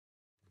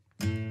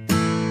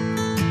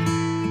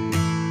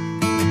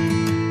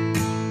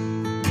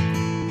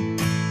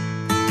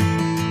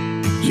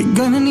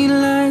gonna need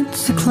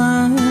lights to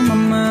climb a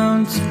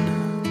mountain.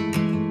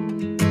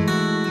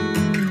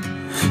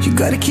 You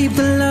gotta keep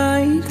the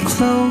light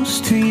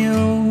close to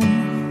you.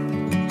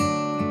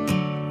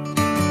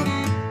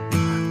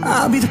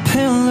 I'll be the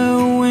pillar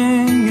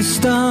when you're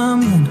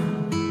stumbling,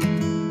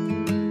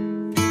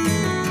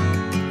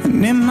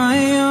 and in my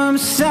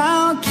arms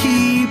I'll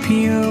keep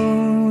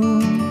you.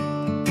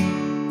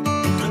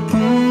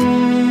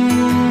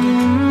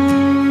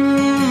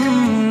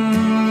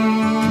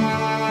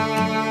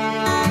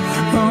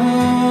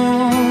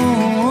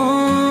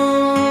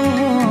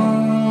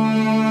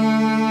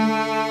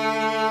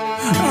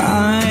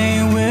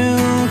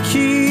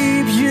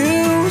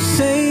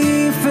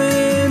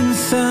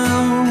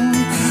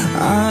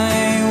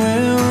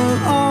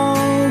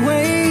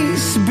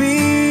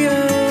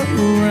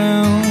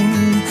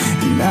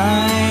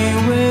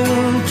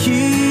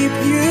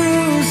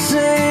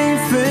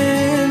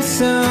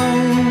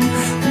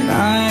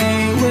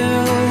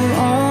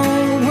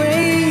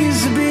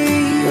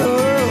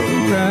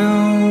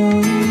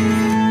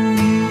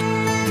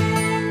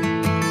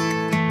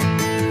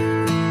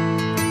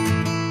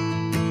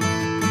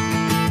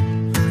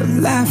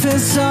 Life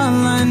is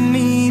all I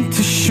need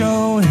to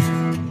show it.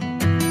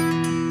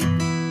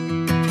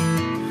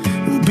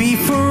 It'll be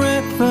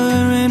forever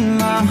in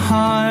my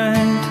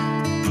heart.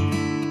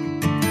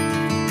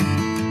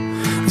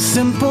 A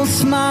simple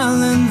smile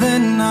and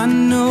then I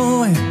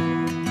know it.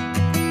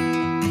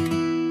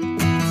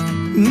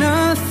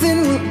 Nothing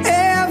will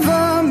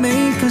ever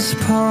make us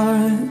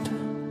part.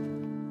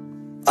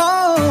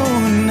 Oh,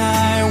 and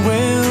I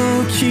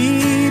will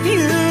keep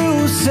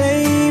you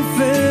safe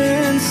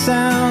and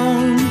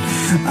sound.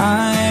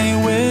 I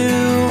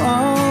will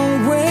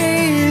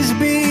always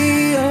be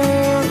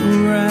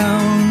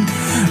around.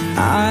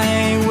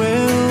 I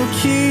will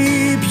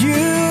keep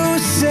you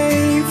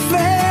safe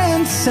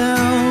and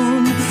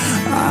sound.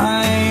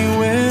 I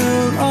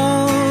will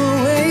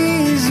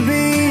always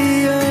be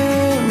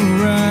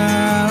around.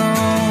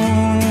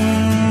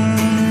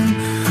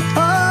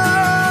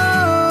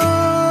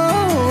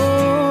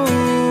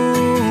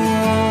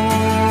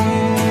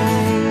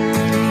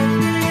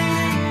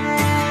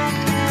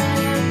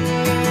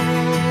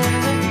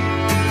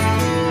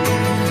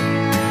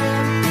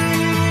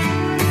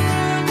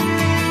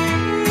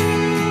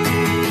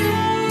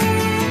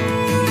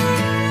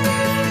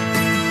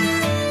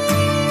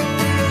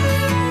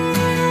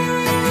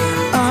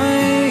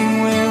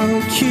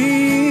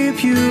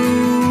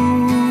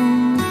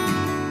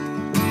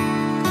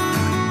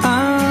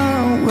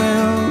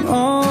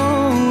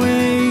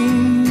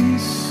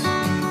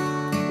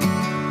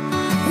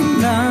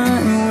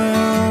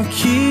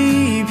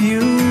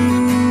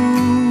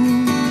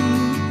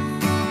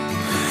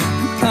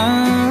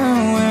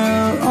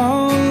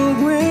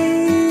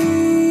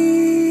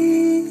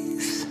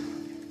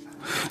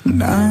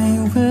 And I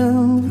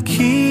will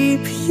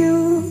keep you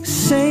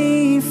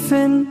safe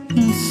and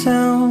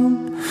sound.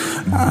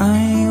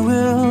 I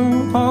will